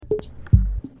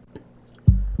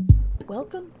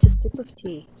Welcome to Sip of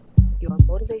Tea, your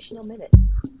motivational minute,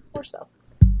 or so.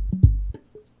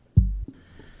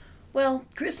 Well,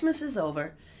 Christmas is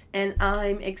over, and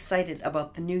I'm excited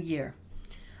about the new year.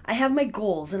 I have my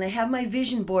goals, and I have my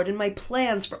vision board and my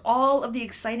plans for all of the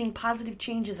exciting positive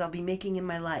changes I'll be making in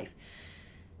my life.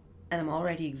 And I'm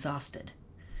already exhausted.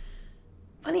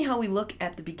 Funny how we look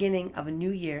at the beginning of a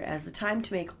new year as the time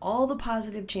to make all the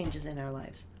positive changes in our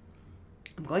lives.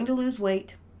 I'm going to lose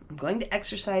weight. I'm going to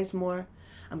exercise more.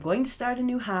 I'm going to start a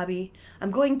new hobby.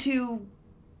 I'm going to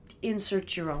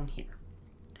insert your own here.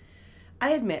 I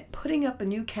admit, putting up a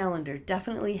new calendar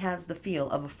definitely has the feel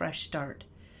of a fresh start.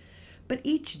 But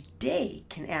each day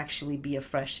can actually be a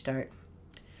fresh start.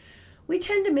 We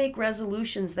tend to make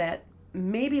resolutions that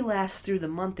maybe last through the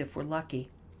month if we're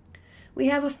lucky. We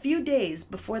have a few days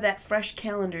before that fresh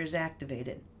calendar is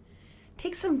activated.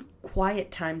 Take some quiet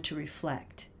time to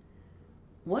reflect.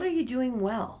 What are you doing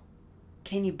well?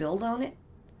 Can you build on it?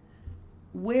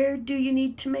 Where do you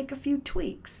need to make a few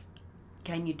tweaks?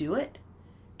 Can you do it?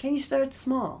 Can you start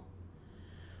small?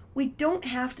 We don't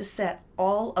have to set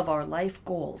all of our life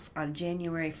goals on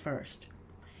January 1st.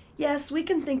 Yes, we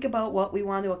can think about what we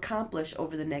want to accomplish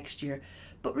over the next year,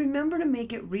 but remember to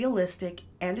make it realistic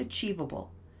and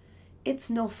achievable. It's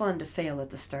no fun to fail at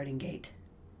the starting gate.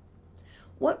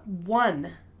 What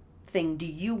one thing do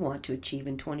you want to achieve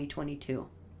in 2022?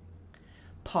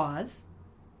 Pause,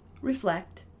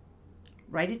 reflect,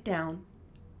 write it down,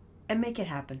 and make it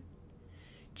happen.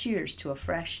 Cheers to a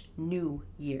fresh new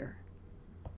year.